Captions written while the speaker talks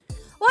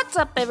What's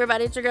up,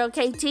 everybody? It's your girl,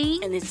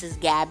 KT. And this is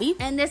Gabby.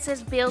 And this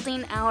is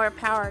Building Our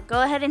Power.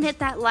 Go ahead and hit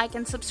that like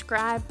and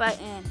subscribe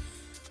button.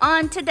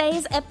 On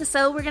today's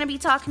episode, we're going to be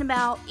talking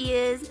about,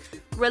 is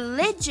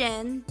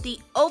religion the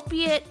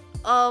opiate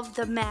of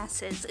the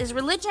masses? Is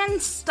religion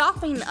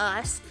stopping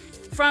us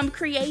from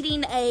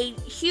creating a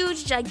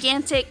huge,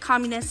 gigantic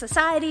communist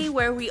society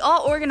where we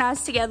all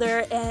organize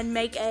together and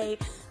make a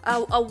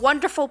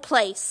wonderful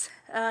place,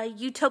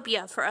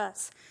 utopia for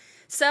us?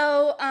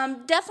 So,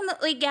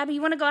 definitely, Gabby,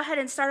 you want to go ahead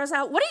and start us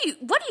out? What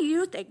do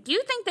you think? Do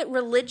you think that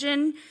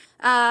religion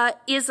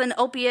is an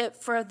opiate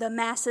for the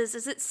masses?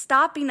 Is it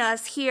stopping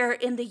us here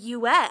in the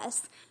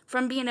U.S.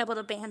 from being able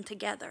to band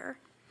together?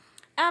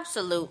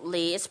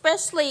 Absolutely,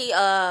 especially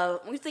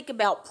when you think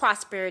about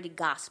prosperity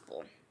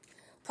gospel.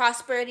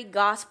 Prosperity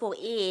gospel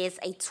is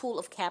a tool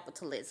of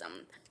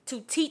capitalism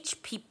to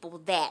teach people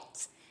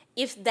that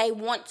if they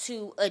want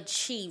to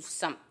achieve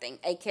something,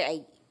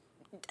 aka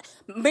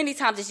many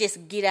times it's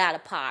just get out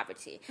of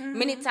poverty. Mm-hmm.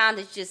 Many times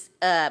it's just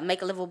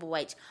make a livable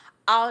wage.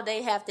 All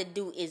they have to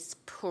do is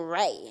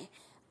pray.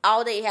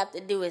 All they have to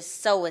do is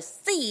sow a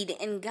seed,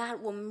 and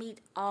God will meet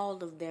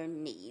all of their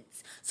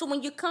needs. So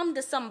when you come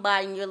to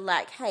somebody and you're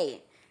like,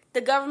 hey,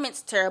 the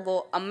government's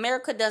terrible.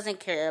 America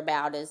doesn't care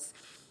about us.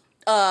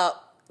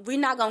 We're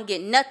not going to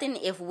get nothing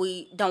if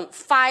we don't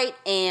fight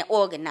and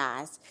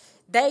organize.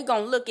 They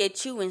going to look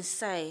at you and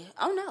say,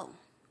 oh, no.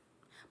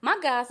 My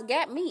God's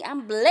got me.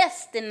 I'm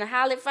blessed and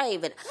highly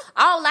favored.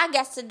 All I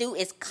got to do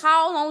is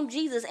call on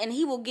Jesus, and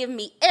he will give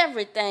me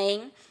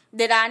everything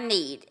that I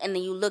need. And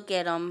then you look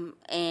at them,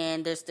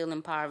 and they're still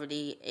in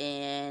poverty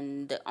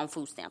and on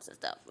food stamps and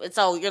stuff. And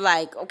so you're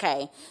like,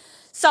 okay.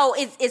 So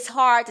it's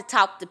hard to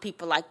talk to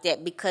people like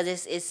that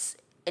because it's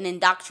an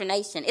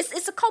indoctrination.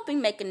 It's a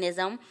coping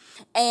mechanism,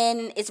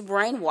 and it's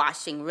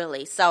brainwashing,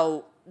 really.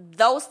 So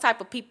those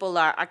type of people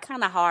are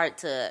kind of hard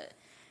to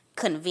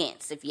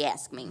convince, if you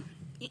ask me.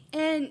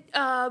 And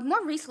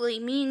more recently,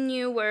 me and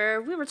you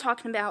we were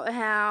talking about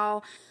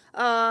how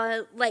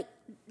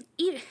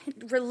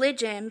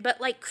religion, but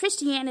like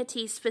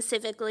Christianity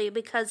specifically,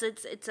 because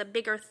it's a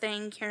bigger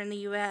thing here in the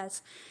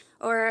U.S.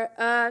 Or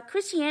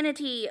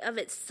Christianity of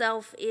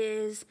itself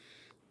is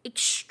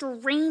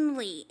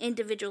extremely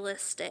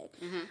individualistic.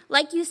 Mm-hmm.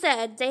 Like you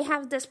said, they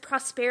have this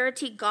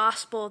prosperity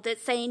gospel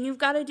that's saying you've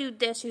got to do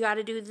this, you got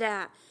to do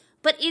that.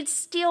 But it's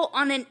still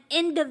on an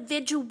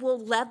individual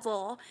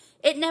level.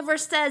 It never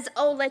says,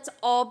 "Oh, let's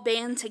all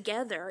band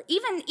together."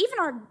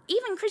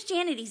 Even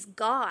Christianity's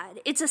God,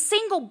 it's a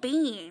single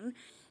being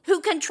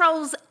who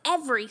controls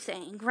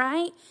everything,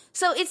 right?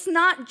 So it's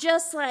not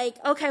just like,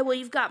 okay, well,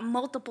 you've got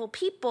multiple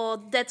people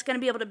that's going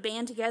to be able to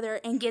band together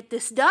and get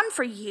this done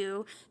for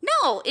you.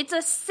 No, it's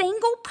a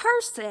single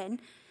person,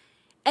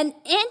 an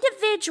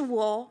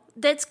individual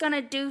that's going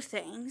to do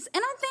things.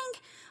 And I think,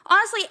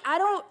 honestly,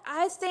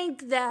 I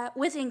think that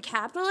within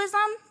capitalism,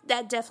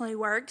 that definitely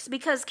works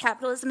because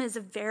capitalism is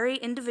very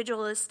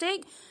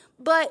individualistic.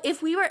 But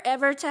if we were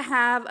ever to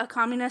have a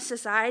communist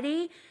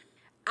society,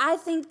 I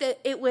think that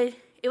it would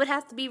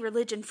have to be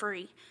religion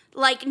free.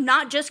 Like,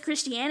 not just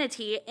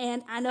Christianity.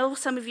 And I know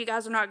some of you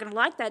guys are not going to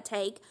like that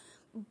take,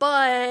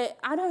 but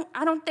I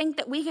don't think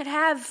that we could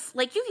have,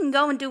 like, you can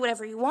go and do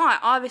whatever you want.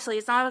 Obviously,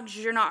 it's not because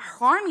you're not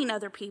harming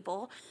other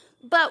people.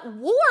 But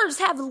wars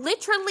have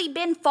literally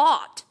been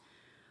fought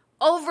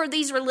over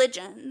these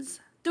religions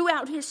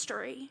throughout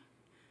history.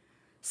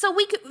 So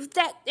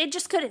it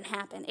just couldn't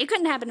happen. It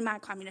couldn't happen in my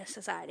communist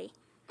society.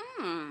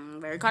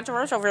 Very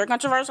controversial, very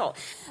controversial.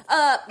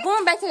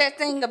 Going back to that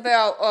thing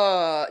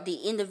about the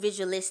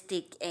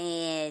individualistic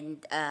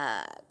and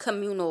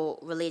communal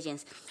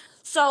religions.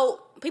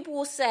 So people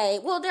will say,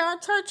 well, there are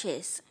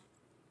churches.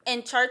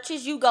 And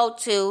churches you go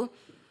to,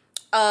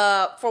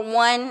 for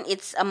one,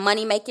 it's a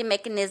money-making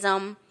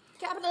mechanism.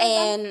 Capitalism.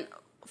 And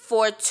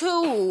for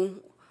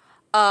two,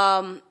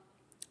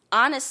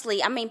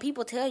 honestly, I mean,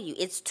 people tell you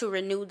it's to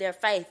renew their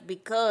faith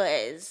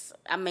because,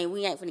 I mean,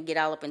 we ain't finna get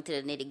all up into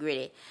the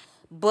nitty-gritty.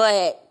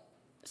 But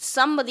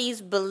some of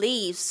these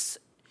beliefs,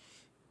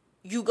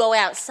 you go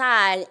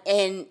outside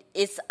and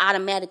it's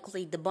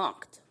automatically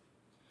debunked.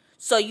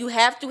 So you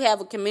have to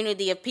have a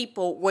community of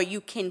people where you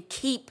can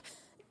keep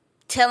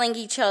telling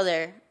each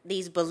other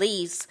these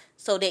beliefs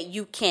so that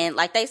you can,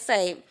 like they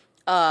say,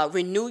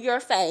 renew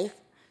your faith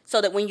so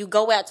that when you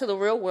go out to the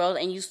real world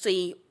and you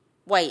see,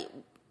 wait,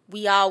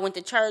 we all went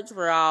to church,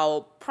 we're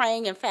all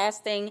praying and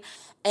fasting,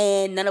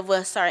 and none of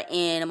us are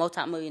in a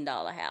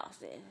multi-million-dollar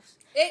houses.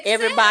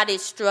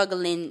 Everybody's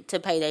struggling to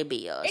pay their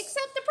bills.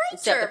 Except the preacher.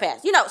 Except the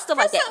pastor. You know, stuff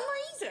like that. For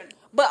some reason.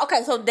 But,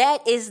 okay, so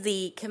that is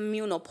the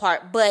communal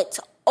part. But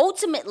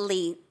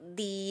ultimately,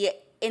 the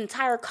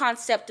entire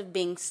concept of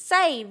being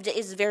saved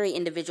is very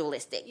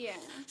individualistic. Yeah.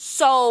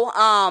 So,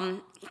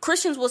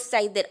 Christians will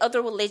say that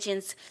other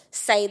religions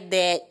say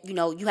that, you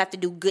know, you have to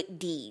do good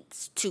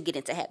deeds to get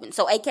into heaven.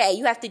 So, aka,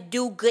 you have to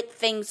do good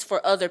things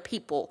for other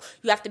people.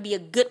 You have to be a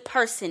good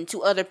person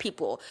to other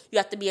people. You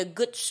have to be a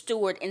good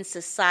steward in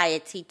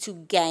society to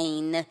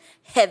gain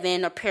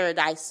heaven or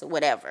paradise or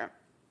whatever.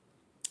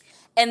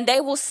 And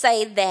they will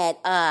say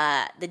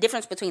that the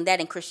difference between that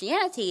and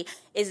Christianity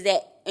is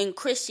that in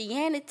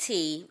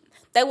Christianity,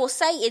 they will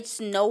say it's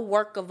no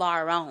work of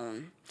our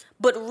own.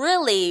 But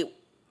really,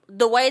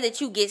 the way that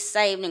you get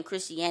saved in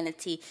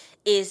Christianity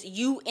is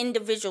you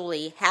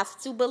individually have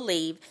to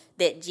believe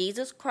that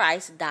Jesus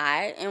Christ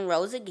died and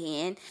rose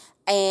again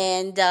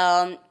and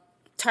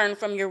turn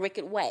from your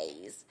wicked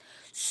ways.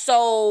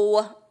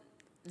 So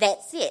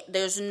that's it.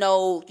 There's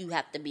no, you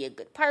have to be a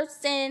good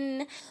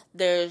person.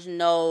 There's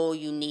no,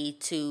 you need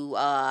to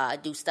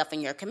do stuff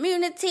in your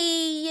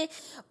community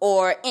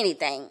or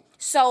anything.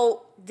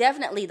 So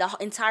definitely the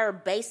entire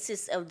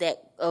basis of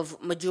that,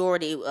 of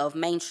majority of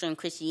mainstream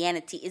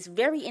Christianity is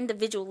very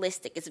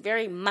individualistic. It's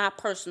very my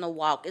personal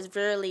walk. It's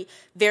very,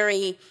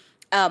 very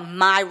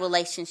my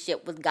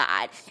relationship with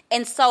God.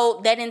 And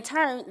so that in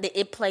turn,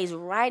 it plays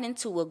right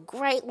into a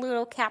great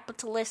little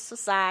capitalist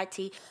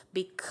society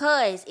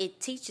because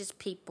it teaches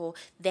people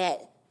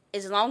that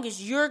as long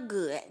as you're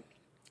good,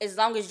 as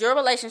long as your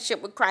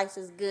relationship with Christ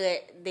is good,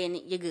 then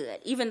you're good.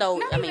 Even though,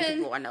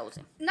 people are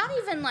nosy. Not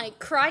even like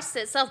Christ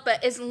itself,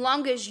 but as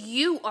long as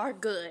you are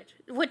good.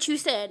 What you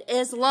said,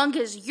 as long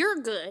as you're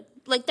good.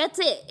 Like, that's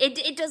it.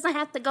 It doesn't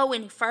have to go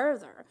any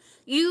further.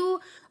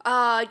 You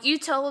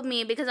told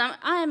me, because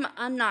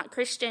I'm not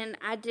Christian.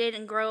 I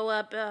didn't grow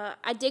up.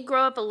 I did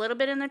grow up a little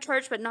bit in the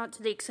church, but not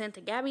to the extent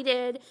that Gabby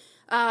did.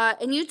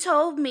 And you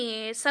told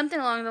me something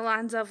along the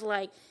lines of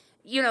like,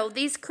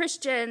 these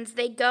Christians,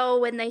 they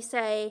go and they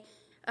say,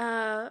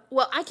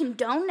 well, I can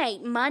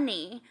donate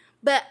money,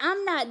 but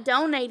I'm not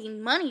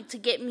donating money to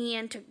get me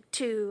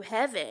into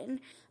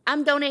heaven.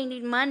 I'm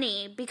donating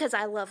money because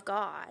I love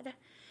God.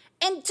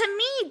 And to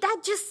me,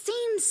 that just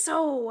seems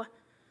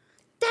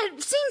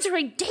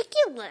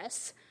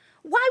ridiculous.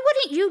 Why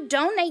wouldn't you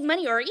donate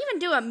money or even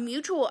do a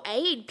mutual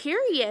aid,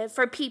 period,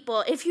 for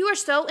people if you are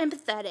so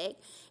empathetic,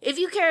 if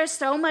you care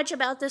so much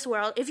about this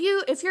world, if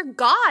your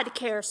God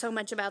cares so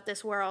much about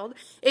this world,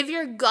 if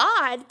your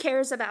God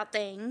cares about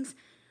things,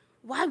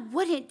 why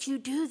wouldn't you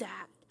do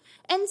that?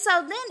 And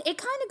so then it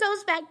kind of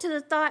goes back to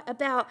the thought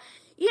about,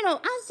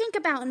 I think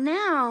about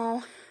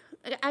now,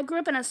 I grew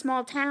up in a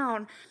small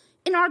town,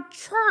 and our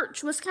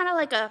church was kind of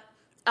like a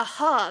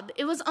hub.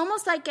 It was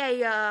almost like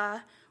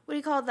a, what do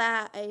you call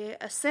that,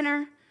 a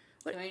center?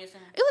 Community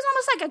center? It was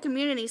almost like a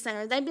community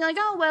center. They'd be like,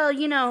 oh, well,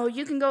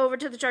 you can go over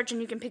to the church and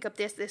you can pick up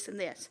this, this, and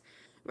this,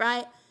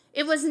 right?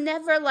 It was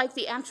never like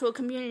the actual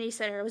community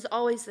center. It was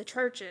always the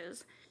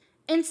churches.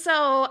 And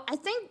so I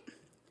think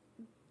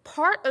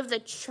part of the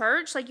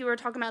church, like you were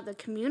talking about the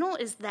communal,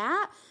 is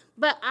that,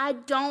 but I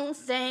don't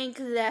think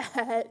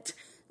that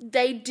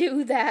they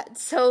do that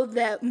so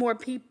that more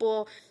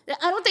people,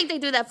 I don't think they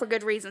do that for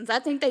good reasons. I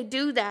think they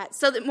do that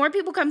so that more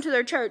people come to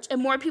their church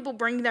and more people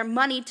bring their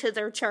money to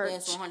their church.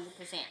 Yes, 100%.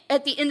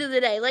 At the end of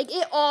the day, like,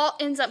 it all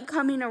ends up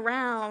coming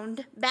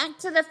around back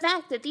to the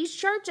fact that these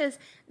churches,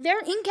 they're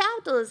in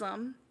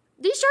capitalism.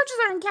 These churches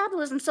are in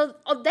capitalism, so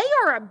they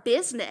are a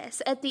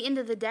business at the end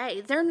of the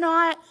day. They're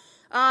not,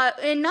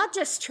 and not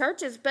just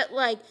churches, but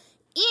like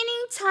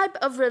any type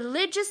of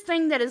religious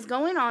thing that is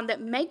going on that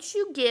makes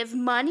you give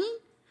money,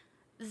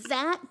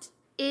 that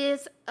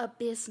is a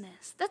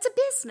business. That's a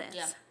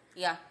business.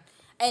 Yeah.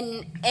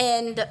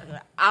 And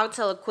I'll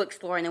tell a quick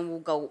story and then we'll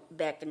go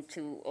back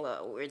into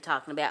what we're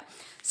talking about.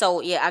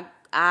 So, yeah,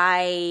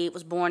 I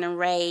was born and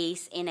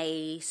raised in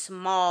a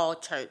small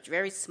church,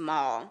 very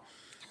small.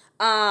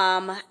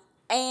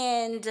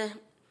 And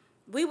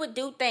we would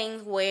do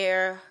things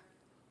where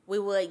we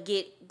would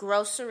get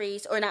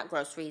groceries, or not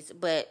groceries,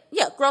 but,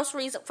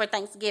 groceries for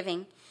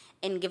Thanksgiving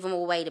and give them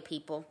away to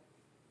people.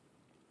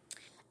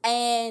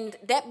 And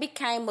that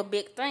became a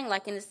big thing.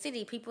 Like in the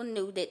city, people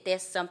knew that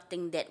that's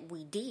something that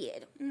we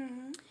did.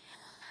 Mm-hmm.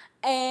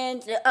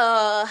 And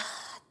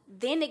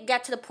then it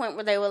got to the point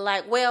where they were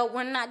like, well,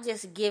 we're not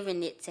just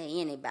giving it to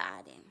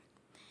anybody.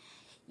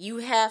 You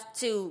have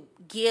to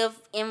give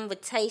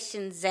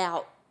invitations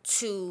out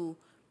to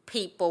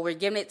people. We're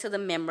giving it to the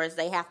members.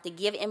 They have to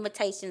give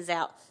invitations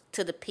out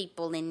to the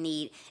people in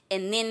need.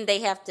 And then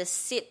they have to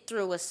sit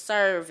through a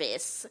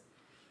service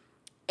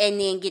and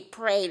then get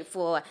prayed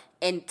for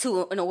in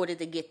order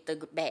to get the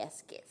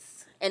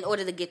baskets, in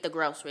order to get the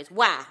groceries.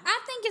 Why? I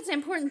think it's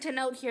important to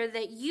note here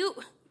that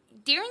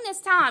during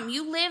this time,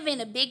 you live in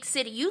a big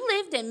city. You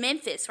lived in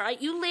Memphis, right?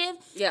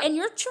 And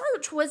your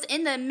church was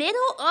in the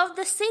middle of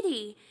the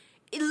city,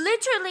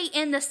 literally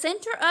in the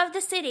center of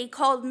the city,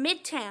 called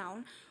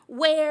Midtown,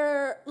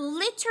 where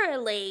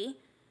literally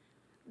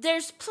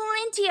there's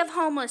plenty of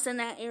homeless in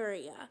that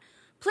area.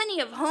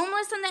 Plenty of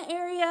homeless in that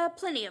area,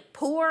 plenty of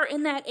poor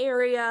in that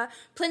area,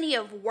 plenty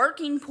of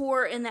working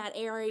poor in that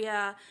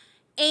area.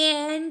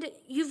 And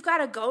you've got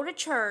to go to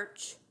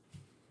church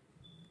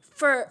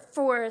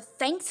for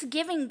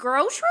Thanksgiving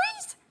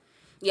groceries?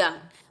 Yeah.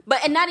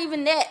 And not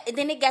even that.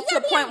 Then it got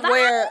to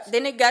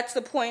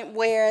the point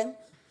where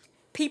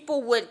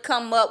people would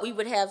come up. We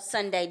would have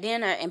Sunday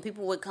dinner and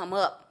people would come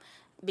up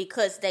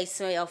because they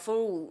sell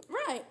food.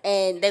 Right.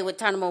 And they would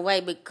turn them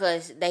away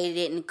because they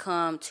didn't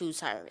come to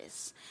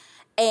service.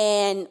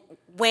 And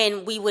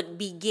when we would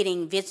be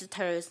getting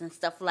visitors and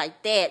stuff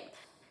like that,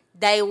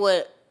 they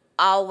would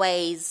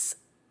always,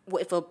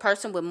 if a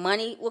person with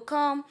money would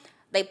come,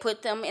 they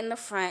put them in the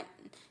front.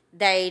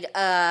 They'd,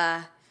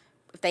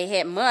 if they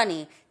had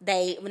money,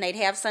 when they'd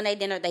have Sunday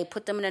dinner, they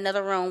put them in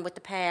another room with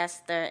the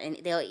pastor, and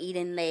they'll eat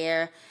in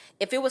there.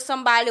 If it was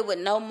somebody with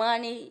no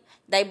money,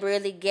 they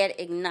really get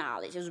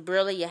acknowledged. It was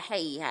really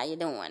hey, how you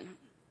doing?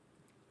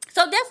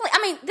 So definitely,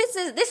 I mean, this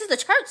is the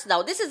church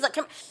though.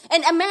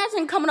 And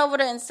imagine coming over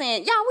there and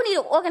saying, "Y'all, we need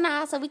to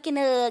organize so we can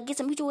get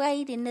some mutual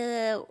aid and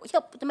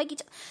help to make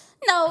each."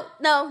 No.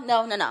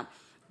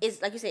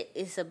 It's like you said,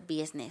 it's a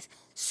business.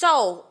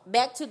 So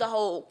back to the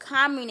whole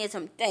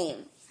communism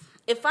thing.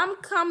 If I'm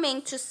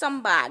coming to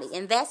somebody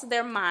and that's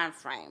their mind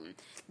frame,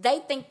 they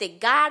think that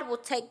God will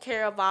take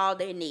care of all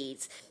their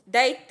needs.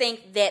 They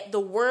think that the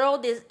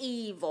world is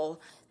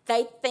evil.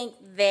 They think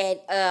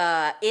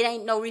that it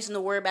ain't no reason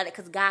to worry about it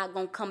because God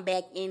gonna come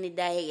back any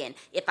day. And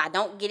if I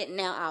don't get it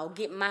now, I'll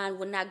get mine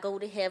when I go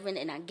to heaven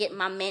and I get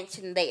my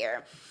mansion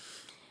there.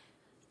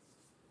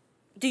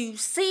 Do you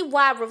see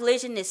why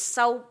religion is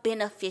so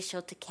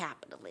beneficial to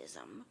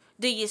capitalism?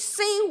 Do you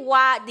see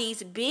why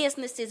these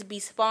businesses be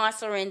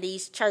sponsoring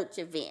these church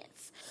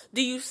events?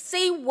 Do you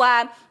see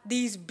why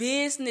these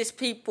business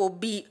people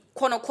be,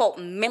 quote unquote,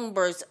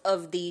 members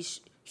of these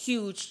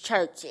huge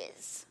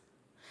churches?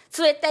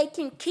 So that they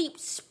can keep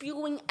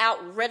spewing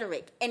out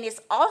rhetoric. And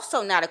it's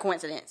also not a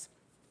coincidence,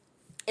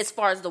 as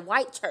far as the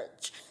white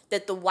church,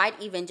 that the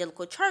white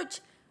evangelical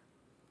church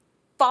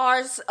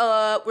fars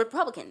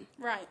Republican.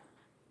 Right.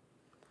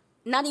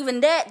 Not even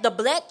that, the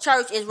black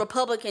church is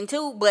Republican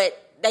too,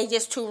 but they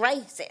just too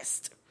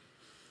racist.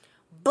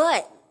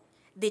 But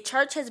the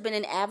church has been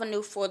an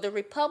avenue for the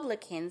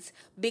Republicans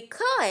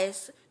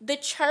because the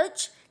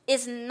church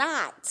is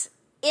not,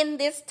 in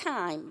this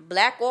time,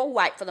 black or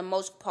white for the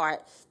most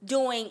part,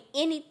 doing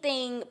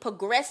anything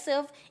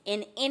progressive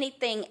and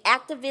anything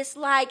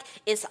activist-like.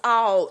 It's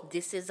all,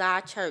 this is our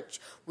church.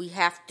 We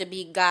have to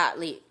be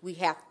godly. We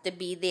have to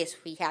be this.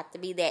 We have to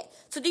be that.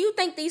 So do you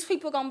think these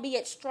people are going to be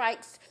at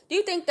strikes? Do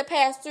you think the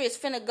pastor is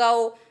finna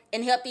go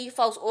and help these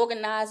folks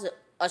organize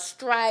a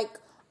strike,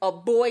 a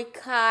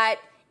boycott,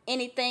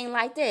 anything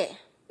like that?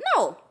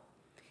 No.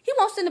 He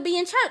wants them to be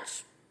in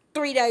church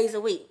 3 days a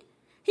week.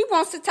 He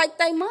wants to take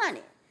their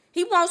money.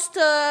 He wants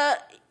to,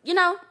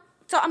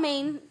 so I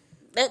mean,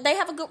 they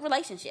have a good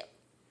relationship.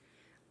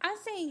 I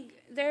think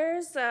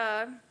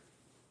I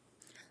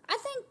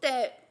think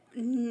that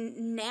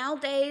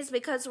nowadays,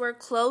 because we're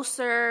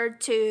closer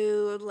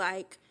to,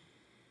 like,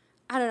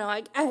 I don't know,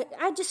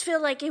 I just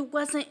feel like it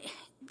wasn't,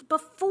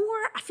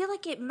 before, I feel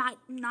like it might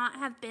not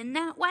have been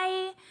that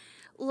way,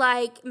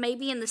 like,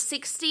 maybe in the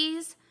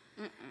 60s.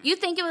 You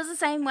think it was the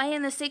same way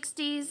in the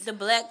 60s? The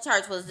black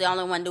church was the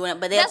only one doing it,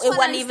 but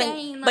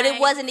it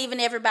wasn't even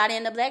everybody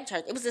in the black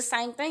church. It was the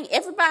same thing.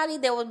 Everybody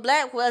that was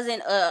black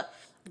wasn't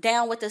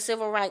down with the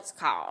civil rights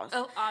cause.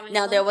 Oh, obviously.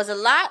 Now, there was a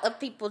lot of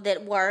people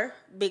that were,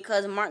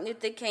 because Martin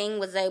Luther King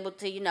was able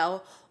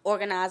to,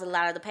 organize a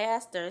lot of the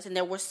pastors, and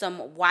there were some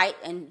white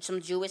and some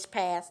Jewish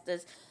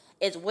pastors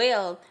as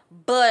well.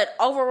 But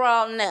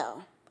overall,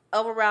 no.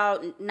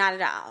 Overall, not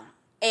at all.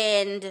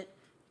 And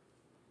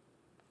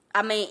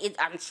I mean,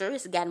 I'm sure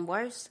it's gotten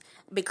worse,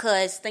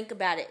 because think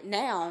about it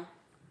now.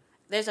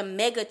 There's a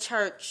mega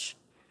church.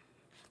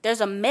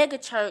 There's a mega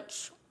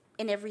church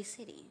in every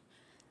city.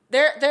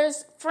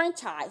 There's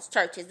franchise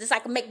churches. It's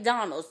like a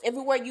McDonald's.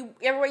 Everywhere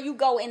you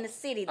go in the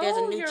city, there's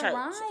a new church. You're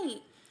right.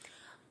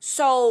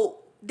 So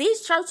these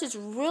churches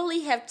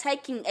really have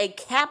taken a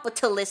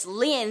capitalist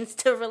lens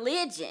to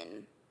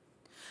religion.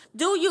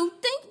 Do you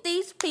think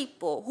these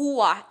people who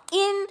are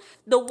in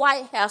the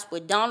White House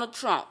with Donald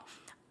Trump,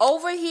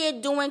 over here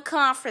doing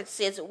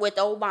conferences with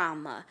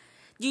Obama,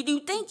 do you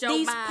think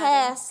these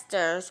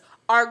pastors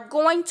are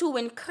going to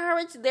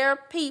encourage their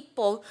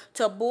people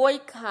to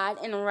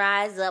boycott and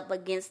rise up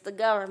against the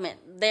government?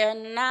 They're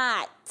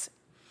not.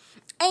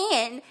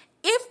 And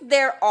if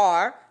there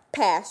are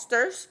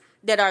pastors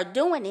that are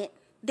doing it,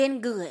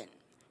 then good.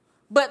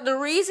 But the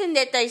reason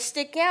that they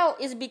stick out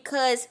is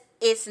because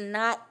it's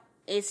not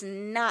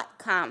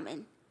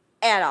common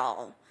at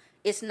all.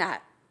 It's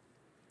not.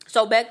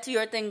 So back to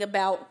your thing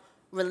about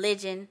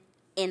religion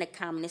in a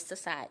communist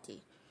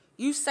society.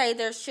 You say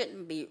there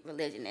shouldn't be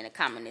religion in a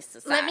communist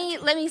society.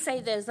 Let me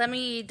say this. Let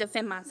me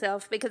defend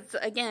myself, because,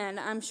 again,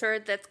 I'm sure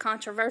that's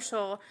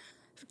controversial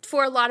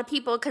for a lot of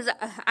people, because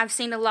I've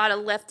seen a lot of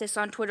leftists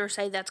on Twitter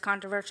say that's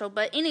controversial.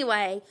 But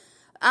anyway,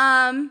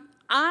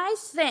 I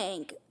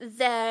think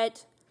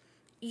that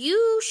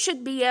you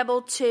should be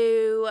able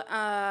to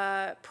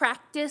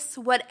practice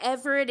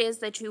whatever it is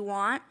that you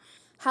want,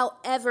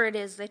 however it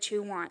is that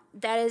you want.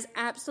 That is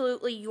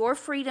absolutely your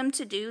freedom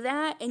to do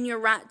that and your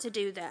right to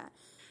do that.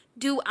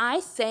 Do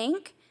I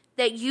think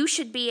that you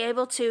should be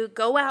able to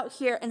go out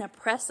here and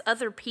oppress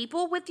other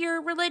people with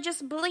your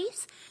religious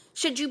beliefs?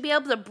 Should you be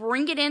able to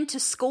bring it into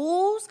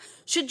schools?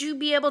 Should you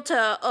be able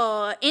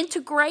to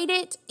integrate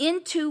it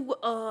into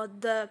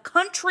the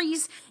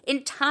country's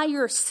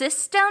entire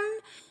system?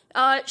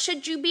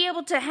 Should you be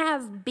able to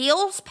have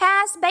bills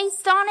passed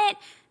based on it?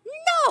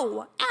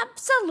 No,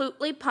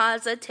 absolutely,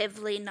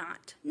 positively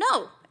not.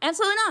 No,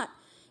 absolutely not.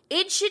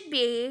 It should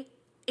be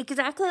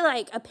exactly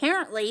like,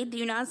 apparently, the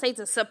United States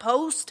is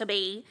supposed to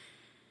be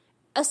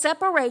a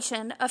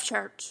separation of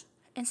church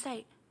and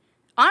state.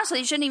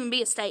 Honestly, it shouldn't even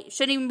be a state. It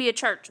shouldn't even be a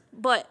church.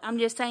 But I'm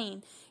just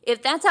saying,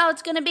 if that's how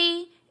it's going to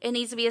be, it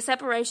needs to be a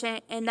separation,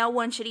 and no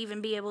one should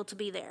even be able to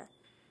be there.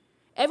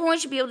 Everyone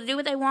should be able to do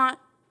what they want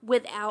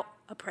without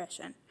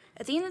oppression.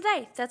 At the end of the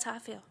day, that's how I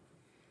feel.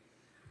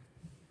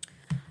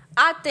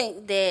 I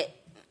think that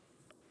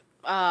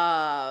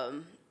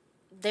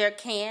there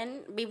can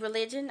be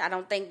religion. I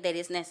don't think that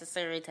it's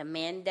necessary to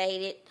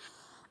mandate it.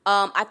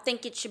 I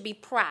think it should be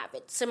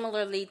private,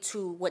 similarly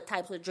to what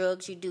types of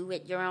drugs you do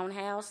at your own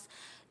house.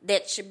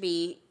 That should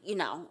be,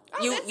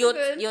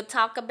 you'll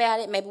talk about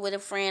it maybe with a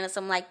friend or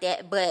something like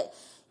that. But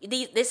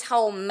this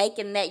whole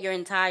making that your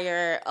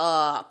entire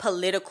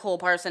political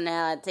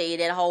personality,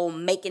 that whole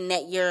making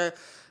that your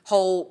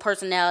whole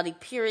personality,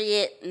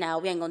 period. No,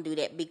 we ain't gonna do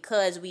that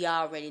because we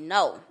already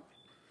know.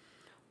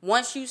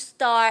 Once you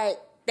start,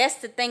 that's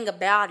the thing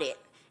about it,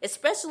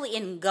 especially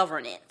in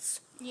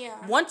governance.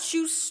 Yeah. Once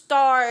you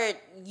start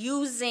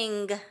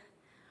using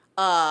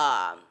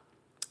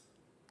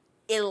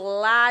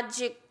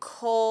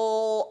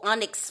illogical,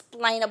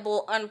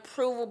 unexplainable,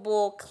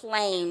 unprovable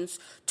claims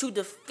to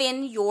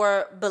defend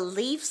your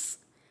beliefs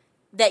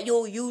that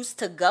you'll use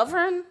to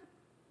govern,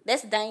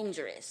 that's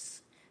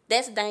dangerous.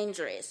 That's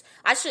dangerous.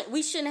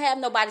 We shouldn't have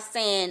nobody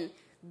saying,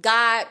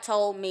 God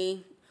told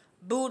me,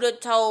 Buddha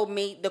told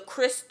me, the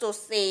crystal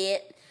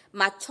said,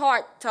 my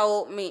chart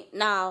told me.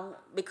 No,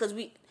 because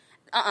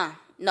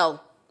no.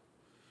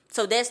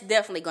 So that's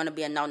definitely going to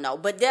be a no-no.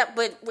 But if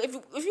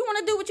you want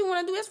to do what you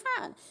want to do, it's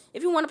fine.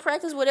 If you want to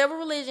practice whatever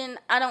religion,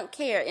 I don't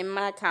care in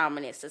my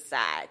communist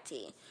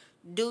society.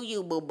 Do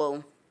you,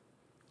 boo-boo?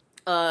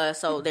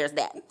 So there's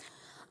that.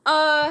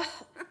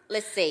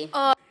 Let's see.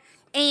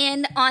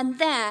 And on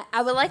that,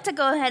 I would like to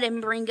go ahead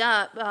and bring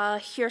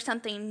up, hear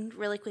something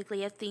really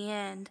quickly at the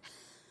end.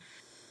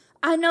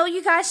 I know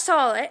you guys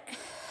saw it.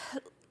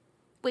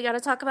 We got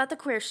to talk about the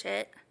queer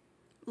shit.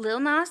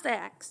 Lil Nas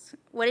X,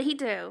 what did he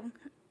do?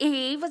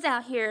 He was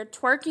out here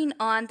twerking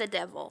on the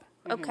devil,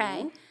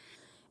 okay? Mm-hmm.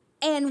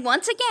 And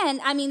once again,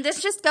 I mean,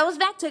 this just goes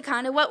back to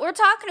kind of what we're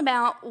talking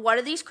about. What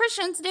do these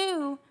Christians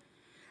do?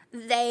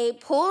 They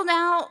pulled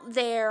out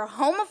their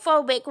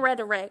homophobic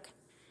rhetoric.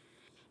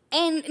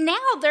 And now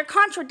they're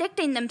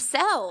contradicting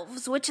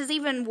themselves, which is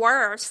even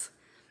worse.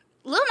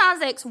 Lil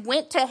Nas X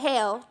went to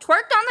hell,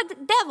 twerked on the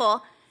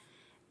devil,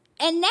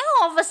 and now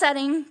all of a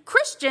sudden,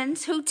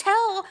 Christians who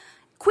tell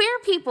queer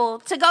people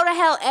to go to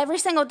hell every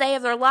single day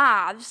of their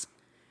lives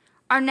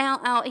are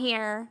now out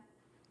here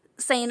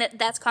saying that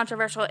that's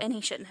controversial and he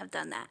shouldn't have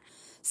done that.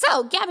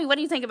 So, Gabby, what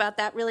do you think about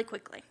that really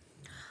quickly?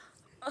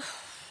 I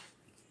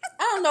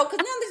don't know, because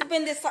now there's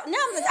been this... Now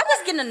I'm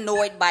just getting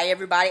annoyed by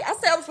everybody. I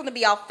said I was going to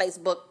be off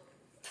Facebook.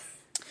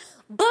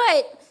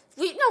 But,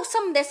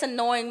 something that's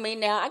annoying me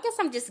now, I guess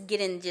I'm just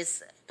getting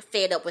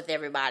fed up with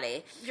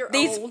everybody.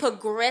 These old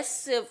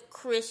progressive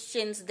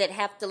Christians that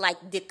have to,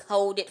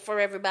 decode it for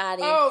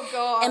everybody. Oh,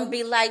 God. And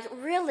be like,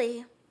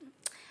 really?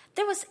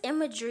 There was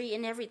imagery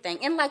and everything.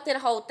 And that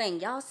whole thing,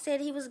 y'all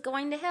said he was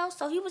going to hell,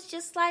 so he was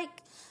just like,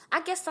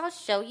 I guess I'll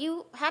show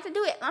you how to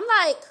do it. I'm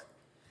like,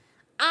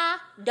 I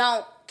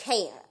don't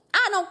care.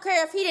 I don't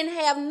care if he didn't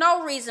have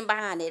no reason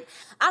behind it.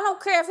 I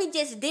don't care if he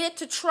just did it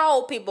to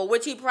troll people,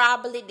 which he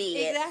probably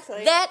did.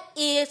 Exactly. That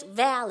is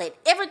valid.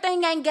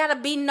 Everything ain't got to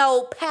be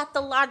no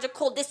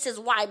pathological, this is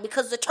why,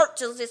 because the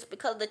church is this,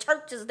 because the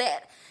church is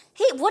that.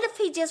 What if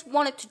he just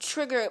wanted to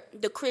trigger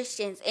the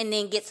Christians and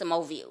then get some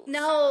more views?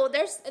 No,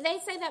 they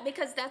say that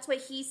because that's what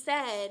he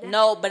said.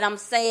 No, but I'm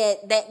saying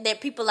that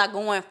people are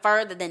going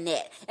further than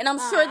that. And I'm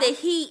sure that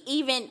he,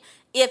 even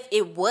if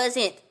it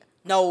wasn't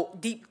no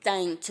deep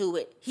thing to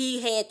it,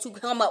 he had to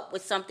come up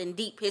with something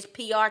deep. His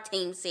PR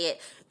team said,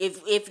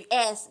 if you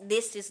ask,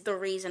 this is the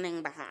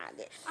reasoning behind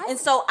it. And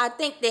so I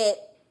think that,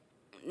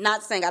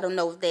 not saying I don't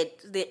know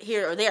that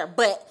here or there,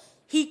 but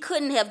he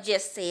couldn't have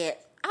just said,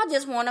 I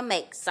just want to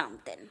make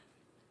something.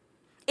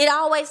 It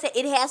always said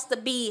it has to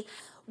be,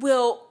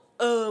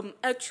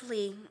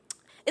 actually,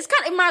 it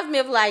reminds me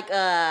of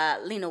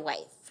Lena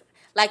Waithe.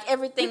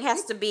 Everything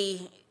has to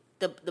be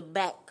the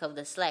back of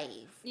the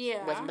slave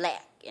was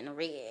black and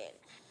red.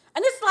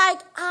 And it's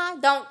I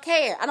don't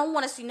care. I don't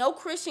want to see no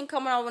Christian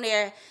coming over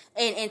there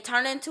and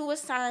turn into a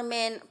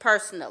sermon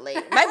personally.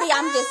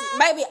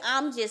 Maybe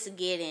I'm just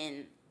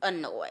getting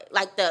annoyed.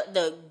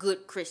 The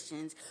good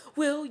Christians.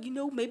 Well,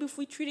 maybe if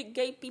we treated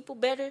gay people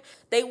better,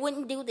 they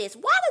wouldn't do this.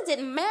 Why does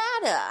it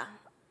matter?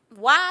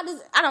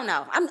 I don't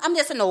know. I'm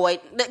just annoyed.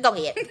 Go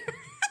ahead.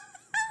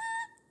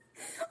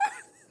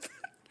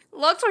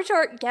 Long story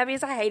short,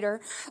 Gabby's a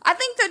hater. I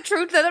think the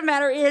truth of the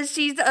matter is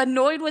she's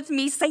annoyed with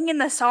me singing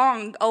the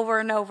song over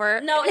and over.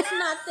 No, it's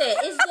not that.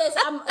 It's just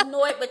I'm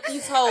annoyed with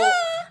these whole,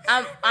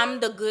 I'm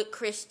the good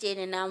Christian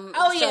and I'm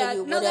showing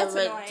you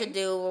whatever to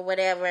do or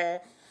whatever.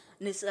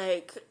 And it's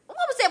what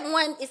was that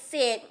one? It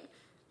said,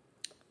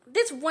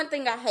 this one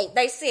thing I hate.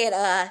 They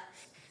said,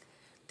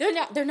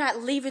 they're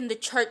not leaving the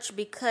church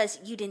because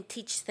you didn't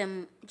teach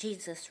them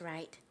Jesus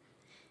right.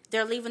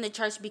 They're leaving the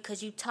church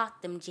because you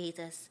taught them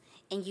Jesus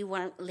and you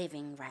weren't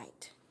living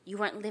right. You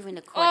weren't living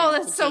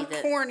according to Jesus. Oh, that's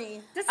so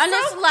corny. That's and so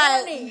it's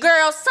corny. like,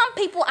 girl, some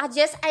people are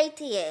just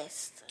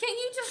atheists. Can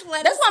you just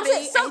let That's us what I'm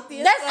be saying.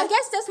 atheists? I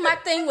guess that's my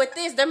thing with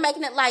this. They're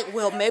making it like,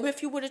 well, maybe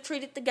if you would have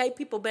treated the gay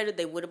people better,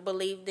 they would have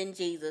believed in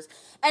Jesus.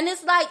 And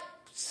it's like,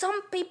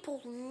 some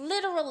people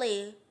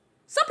ain't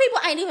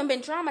even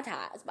been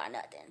traumatized by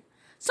nothing.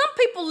 Some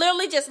people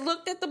literally just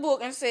looked at the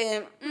book and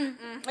said,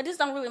 this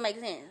don't really make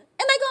sense.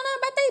 And they go on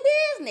about their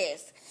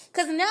business.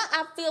 Because now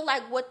I feel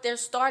like what they're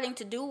starting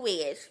to do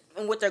is,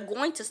 and what they're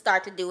going to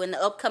start to do in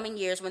the upcoming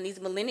years when these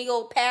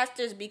millennial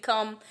pastors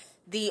become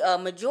the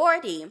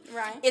majority,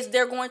 right, is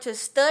they're going to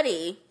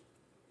study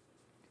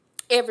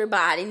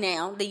everybody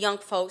now, the young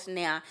folks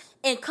now,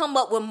 and come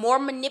up with more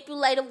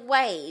manipulative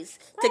ways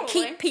to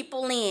keep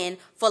people in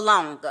for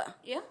longer.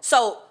 Yeah.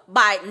 So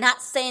by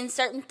not saying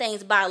certain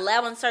things, by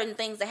allowing certain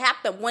things to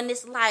happen, when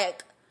it's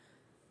like,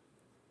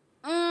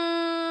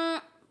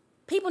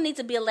 people need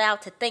to be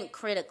allowed to think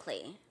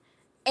critically.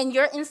 And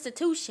your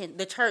institution,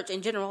 the church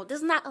in general,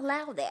 does not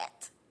allow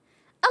that.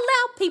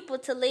 Allow people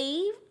to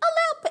leave.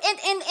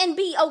 And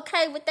be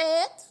okay with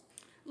that.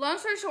 Long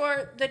story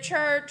short, the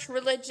church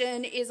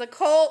religion is a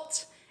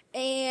cult,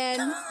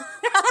 and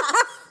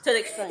to the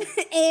extreme.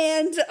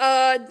 And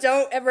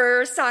don't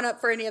ever sign up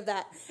for any of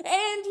that.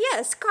 And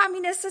yes,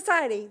 communist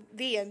society.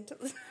 The end.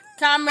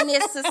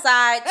 Communist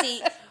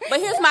society. But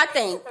here's my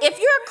thing. If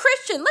you're a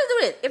Christian, let's do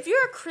this. If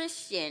you're a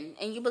Christian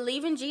and you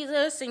believe in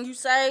Jesus and you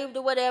saved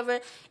or whatever,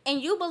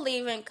 and you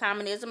believe in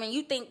communism and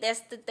you think that's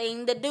the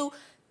thing to do,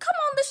 come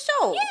on the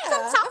show. Yeah,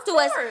 come talk to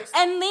us.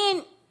 And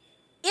then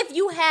if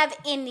you have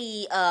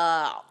any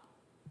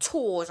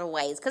tools or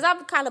ways, because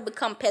I've kind of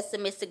become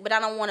pessimistic, but I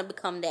don't want to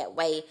become that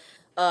way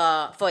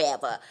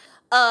forever.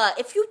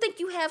 If you think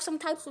you have some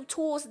types of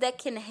tools that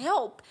can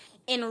help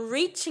in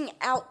reaching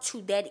out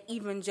to that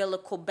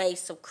evangelical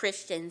base of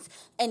Christians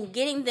and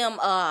getting them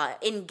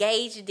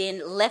engaged in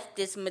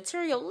leftist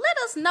material, let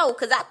us know,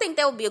 because I think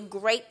that would be a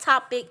great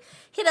topic.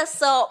 Hit us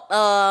up.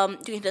 You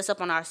can hit us up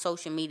on our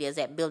social medias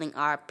at Building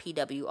Our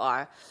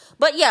PWR.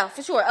 But yeah,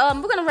 for sure.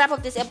 We're going to wrap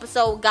up this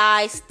episode,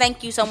 guys.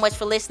 Thank you so much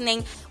for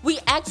listening. We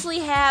actually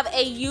have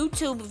a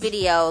YouTube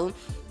video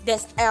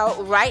that's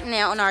out right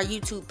now on our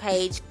YouTube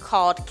page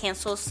called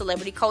Cancel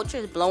Celebrity Culture.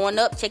 It's blowing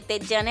up. Check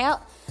that gen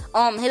out.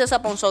 Hit us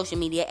up on social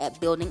media at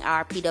Building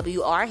Our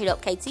PWR. Hit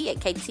up KT at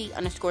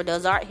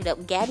KT_does_art. Hit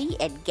up Gabby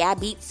at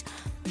Gabbeats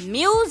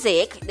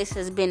Music. This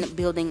has been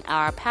Building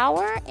Our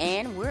Power,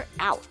 and we're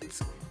out.